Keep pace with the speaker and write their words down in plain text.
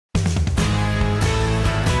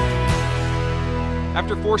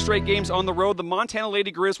After 4 straight games on the road, the Montana Lady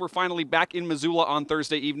Griz were finally back in Missoula on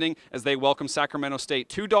Thursday evening as they welcomed Sacramento State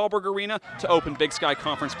to Dahlberg Arena to open Big Sky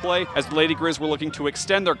Conference play, as the Lady Griz were looking to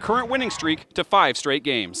extend their current winning streak to 5 straight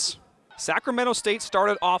games. Sacramento State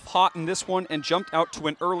started off hot in this one and jumped out to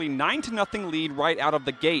an early 9-0 lead right out of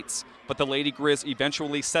the gates. But the Lady Griz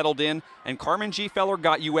eventually settled in, and Carmen G. Feller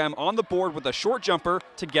got on the board with a short jumper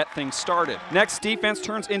to get things started. Next, defense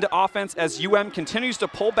turns into offense as continues to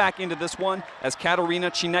pull back into this one as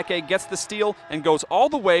Katarina Chineke gets the steal and goes all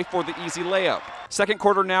the way for the easy layup. Second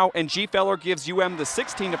quarter now, and G. Feller gives the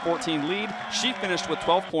 16-14 lead. She finished with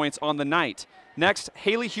 12 points on the night. Next,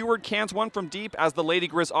 Haley Heward cans one from deep as the Lady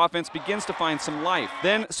Griz offense begins to find some life.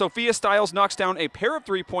 Then, Sophia Stiles knocks down a pair of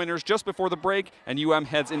three-pointers just before the break, and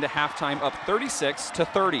heads into halftime up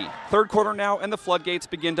 36-30. Third quarter now, and the floodgates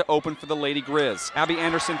begin to open for the Lady Griz. Abby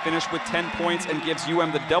Anderson finished with 10 points and gives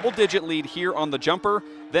the double-digit lead here on the jumper.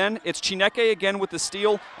 Then, it's Chineke again with the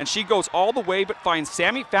steal, and she goes all the way but finds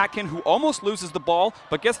Sammy Fatkin, who almost loses the ball,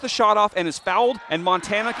 but gets the shot off and is fouled, and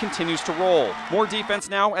Montana continues to roll. More defense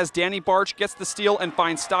now as Danny Barch gets the steal and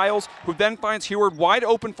finds Stiles, who then finds Heward wide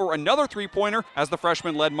open for another three-pointer as the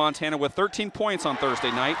freshman led Montana with 13 points on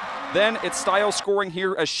Thursday night. Then it's Stiles scoring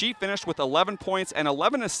here as she finished with 11 points and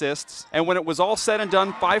 11 assists. And when it was all said and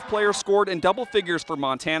done, 5 players scored in double figures for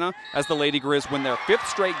Montana as the Lady Griz win their 5th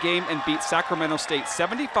straight game and beat Sacramento State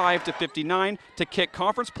 75-59 to kick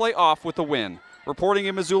conference play off with a win. Reporting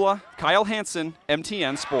in Missoula, Kyle Hansen,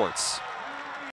 MTN Sports.